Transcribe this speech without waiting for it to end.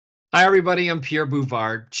Hi, everybody. I'm Pierre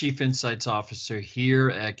Bouvard, Chief Insights Officer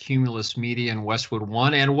here at Cumulus Media in Westwood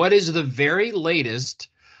One. And what is the very latest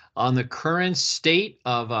on the current state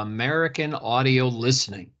of American audio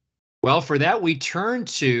listening? Well, for that, we turn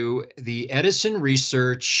to the Edison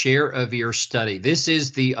Research Share of Ear study. This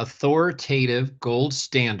is the authoritative gold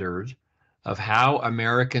standard of how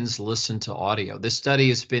Americans listen to audio. This study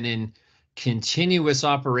has been in continuous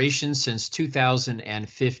operation since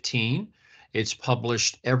 2015. It's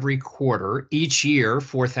published every quarter. Each year,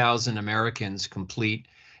 4,000 Americans complete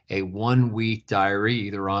a 1 week diary,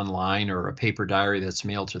 either online or a paper diary that's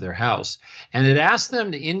mailed to their house. And it asks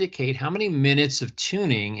them to indicate how many minutes of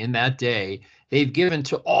tuning in that day they've given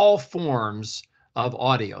to all forms of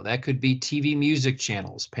audio. That could be TV music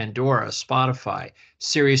channels, Pandora, Spotify,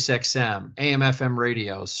 Sirius XM, AM, FM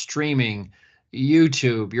radio, streaming,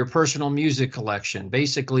 YouTube, your personal music collection,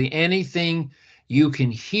 basically anything you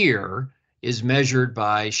can hear is measured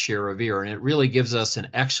by share of ear. And it really gives us an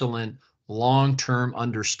excellent long-term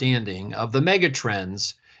understanding of the mega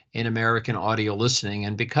trends in American audio listening.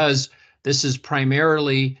 And because this is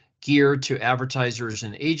primarily geared to advertisers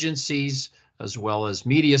and agencies, as well as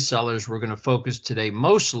media sellers, we're going to focus today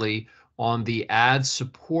mostly on the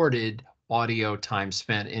ad-supported audio time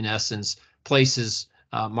spent. In essence, places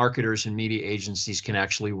marketers and media agencies can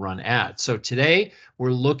actually run ads. So today we're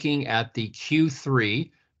looking at the Q3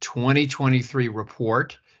 2023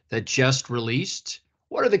 report that just released.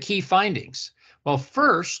 What are the key findings? Well,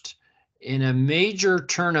 first, in a major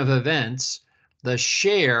turn of events, the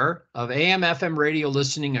share of AM FM radio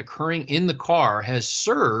listening occurring in the car has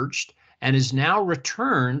surged and is now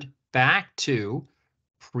returned back to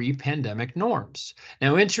pre-pandemic norms.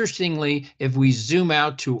 Now, interestingly, if we zoom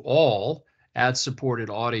out to all ad-supported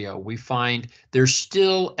audio, we find there's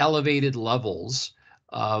still elevated levels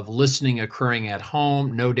of listening occurring at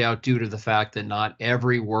home, no doubt due to the fact that not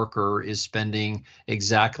every worker is spending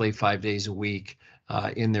exactly 5 days a week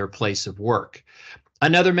in their place of work.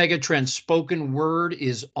 Another megatrend, spoken word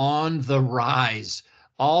is on the rise.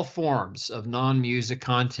 All forms of non-music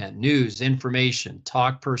content, news, information,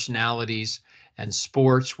 talk personalities, and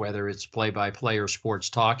sports, whether it's play-by-play or sports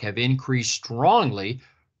talk, have increased strongly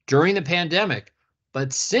during the pandemic.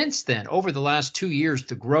 But since then, over the last 2 years,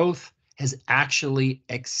 the growth has actually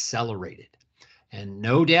accelerated. And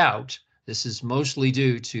no doubt, this is mostly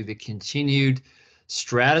due to the continued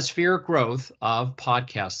stratospheric growth of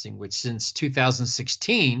podcasting, which since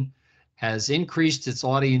 2016 has increased its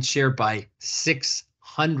audience share by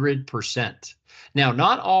 600%. Now,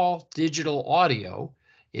 not all digital audio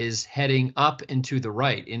is heading up and to the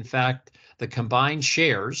right. In fact, the combined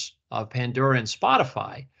shares of Pandora and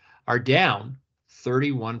Spotify are down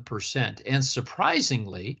 31%. And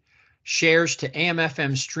surprisingly, shares to AM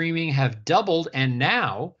FM streaming have doubled, and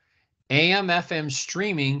now AM FM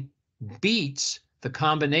streaming beats the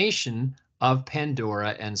combination of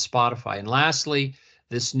Pandora and Spotify. And lastly,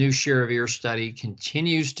 this new share of ear study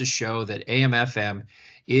continues to show that AM FM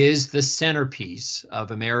is the centerpiece of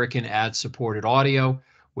American ad-supported audio,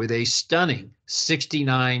 with a stunning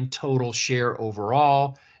 69 total share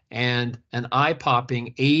overall and an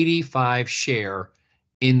eye-popping 85 share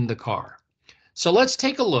in the car. So let's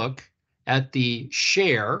take a look at the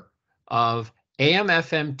share of AM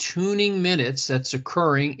FM tuning minutes that's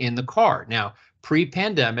occurring in the car. Now,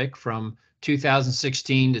 pre-pandemic, from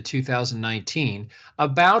 2016 to 2019,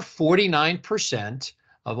 about 49%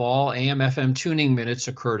 of all AM FM tuning minutes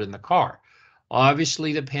occurred in the car.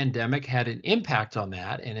 Obviously, the pandemic had an impact on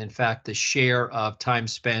that, and in fact, the share of time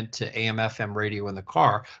spent to AM FM radio in the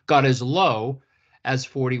car got as low as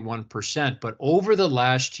 41%. But over the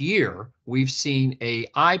last year, we've seen a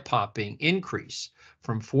eye-popping increase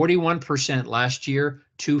from 41% last year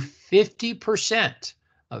to 50%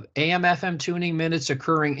 of AM FM tuning minutes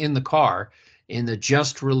occurring in the car in the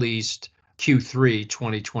just released Q3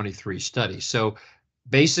 2023 study. So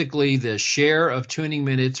basically, the share of tuning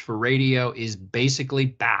minutes for radio is basically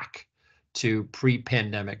back to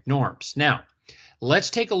pre-pandemic norms. Now,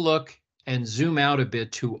 let's take a look and zoom out a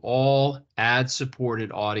bit to all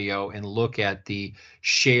ad-supported audio and look at the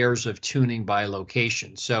shares of tuning by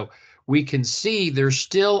location. So we can see there's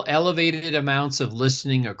still elevated amounts of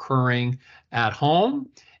listening occurring at home,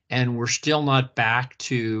 and we're still not back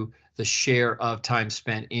to the share of time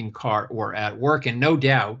spent in car or at work. And no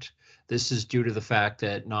doubt, this is due to the fact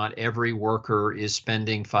that not every worker is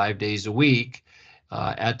spending 5 days a week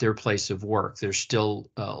at their place of work. There's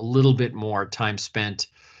still a little bit more time spent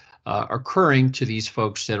occurring to these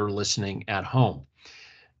folks that are listening at home.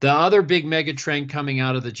 The other big mega trend coming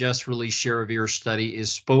out of the just released share of ear study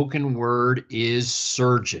is spoken word is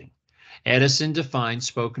surging. Edison defined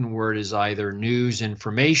spoken word as either news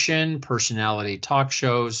information, personality talk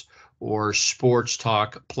shows, or sports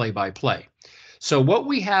talk play-by-play. So what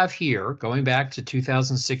we have here, going back to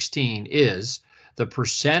 2016, is the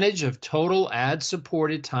percentage of total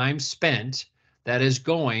ad-supported time spent that is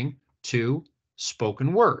going to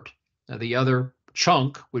spoken word. Now, the other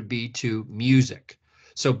chunk would be to music.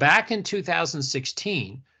 So back in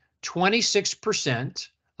 2016, 26%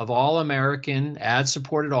 of all American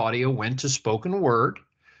ad-supported audio went to spoken word,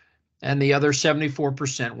 and the other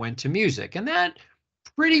 74% went to music. And that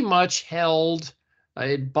pretty much held,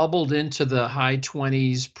 it bubbled into the high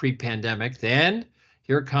 20s pre-pandemic. Then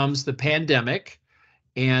here comes the pandemic,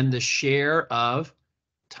 and the share of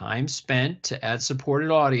time spent to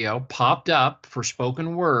ad-supported audio popped up for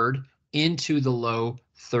spoken word into the low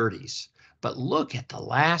 30s. But look at the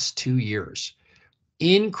last 2 years.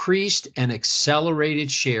 Increased and accelerated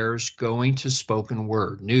shares going to spoken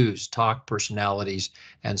word, news, talk personalities,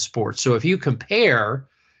 and sports. So if you compare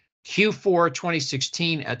Q4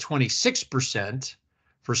 2016 at 26%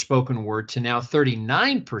 for spoken word to now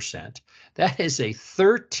 39%, that is a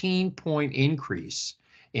 13-point increase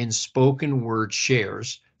in spoken word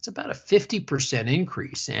shares. It's about a 50%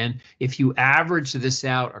 increase. And if you average this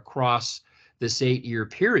out across this 8-year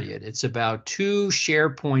period, it's about 2 share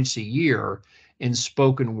points a year in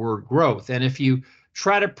spoken word growth. And if you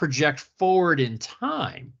try to project forward in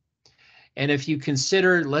time, and if you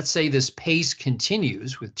consider, let's say this pace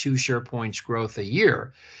continues with 2 share points growth a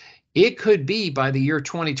year, it could be by the year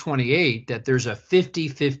 2028 that there's a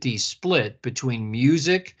 50-50 split between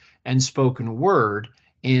music and spoken word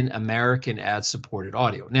in American ad-supported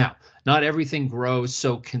audio. Now, not everything grows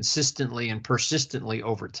so consistently and persistently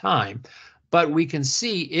over time, but we can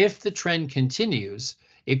see if the trend continues,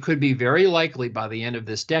 it could be very likely by the end of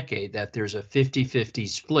this decade that there's a 50-50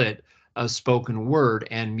 split of spoken word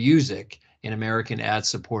and music in American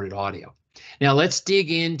ad-supported audio. Now let's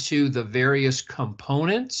dig into the various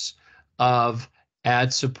components of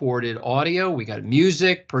ad-supported audio. We got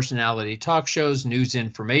music, personality talk shows, news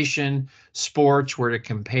information, sports. We're to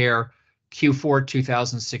compare Q4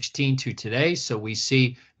 2016 to today. So we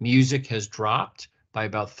see music has dropped by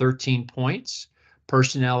about 13 points.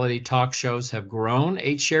 Personality talk shows have grown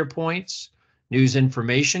 8 share points. News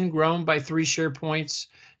information grown by 3 share points,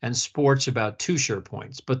 and sports about 2 share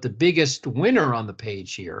points. But the biggest winner on the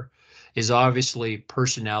page here is obviously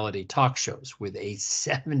personality talk shows with a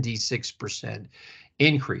 76%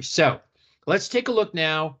 increase. So let's take a look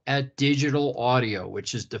now at digital audio,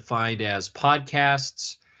 which is defined as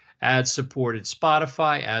podcasts, ad-supported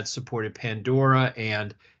Spotify, ad-supported Pandora,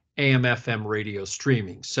 and AM/FM radio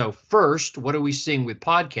streaming. So first, what are we seeing with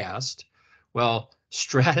podcast? Well,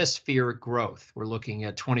 stratospheric growth. We're looking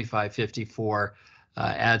at 2554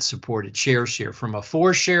 ad-supported share from a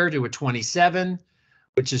 4 share to a 27,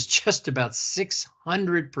 which is just about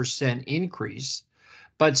 600% increase.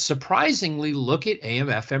 But surprisingly, look at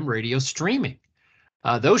AM/FM radio streaming.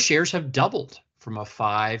 Those shares have doubled from a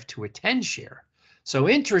 5 to a 10 share. So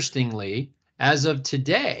interestingly, as of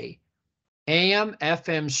today,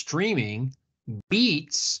 AM/FM streaming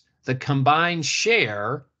beats the combined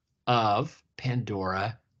share of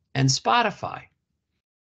Pandora and Spotify.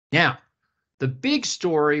 Now, the big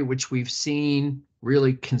story, which we've seen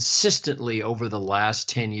really consistently over the last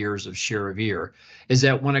 10 years of share of ear, is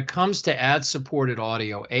that when it comes to ad-supported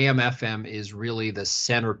audio, AM/FM is really the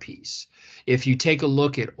centerpiece. If you take a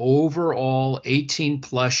look at overall 18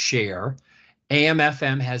 plus share,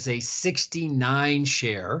 AM/FM has a 69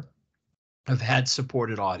 share of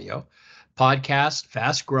ad-supported audio. Podcast,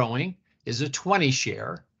 fast growing, is a 20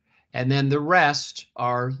 share. And then the rest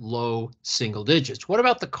are low single digits. What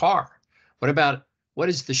about the car? What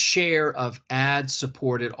is the share of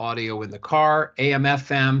ad-supported audio in the car?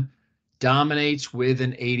 AM/FM dominates with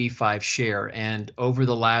an 85 share. And over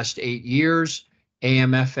the last 8 years,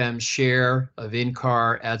 AM/FM share of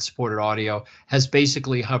in-car ad-supported audio has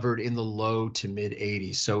basically hovered in the low to mid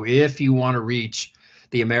 80s. So if you want to reach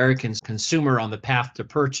the American consumer on the path to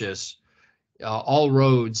purchase, all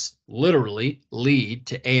roads literally lead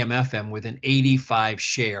to AM/FM with an 85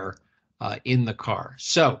 share in the car.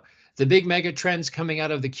 So the big mega trends coming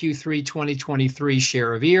out of the Q3 2023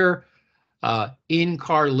 share of ear,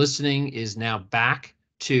 in-car listening is now back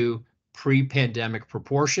to pre-pandemic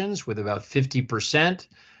proportions with about 50%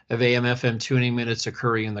 of AM/FM tuning minutes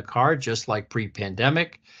occurring in the car, just like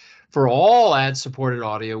pre-pandemic. For all ad-supported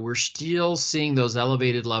audio, we're still seeing those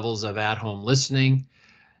elevated levels of at-home listening.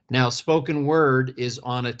 Now, spoken word is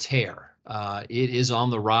on a tear. It is on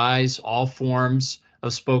the rise. All forms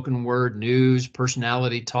of spoken word, news,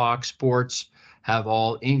 personality talk, sports have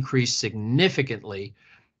all increased significantly.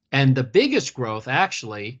 And the biggest growth,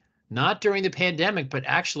 actually, not during the pandemic, but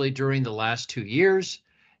actually during the last 2 years.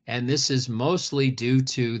 And this is mostly due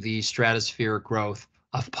to the stratospheric growth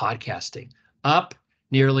of podcasting, up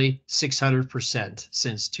nearly 600%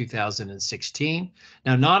 since 2016.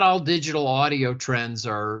 Now, not all digital audio trends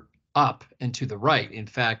are up and to the right. In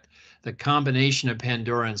fact, the combination of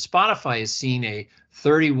Pandora and Spotify has seen a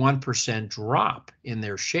 31% drop in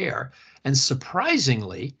their share. And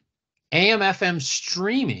surprisingly, AM/FM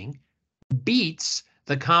streaming beats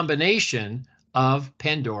the combination of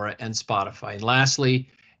Pandora and Spotify. And lastly,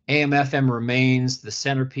 AM/FM remains the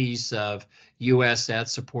centerpiece of US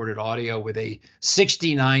ad-supported audio with a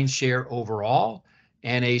 69 share overall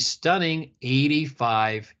and a stunning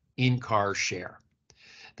 85 in-car share.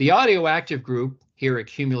 The Audio Active Group here at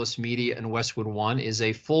Cumulus Media and Westwood One is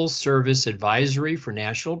a full-service advisory for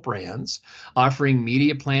national brands, offering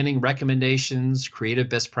media planning recommendations, creative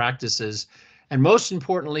best practices, and most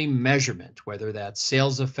importantly, measurement, whether that's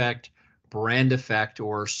sales effect, brand effect,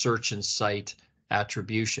 or search and site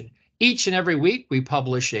attribution. Each and every week, we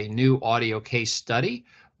publish a new audio case study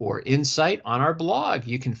or insight on our blog.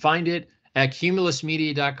 You can find it at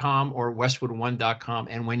cumulusmedia.com or westwood1.com,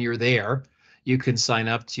 and when you're there, you can sign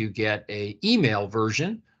up to get an email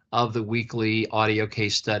version of the weekly audio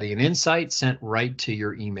case study and insight sent right to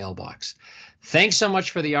your email box. Thanks so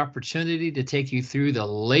much for the opportunity to take you through the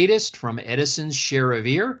latest from Edison's Share of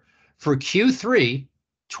Ear for Q3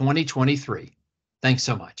 2023. Thanks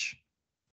so much.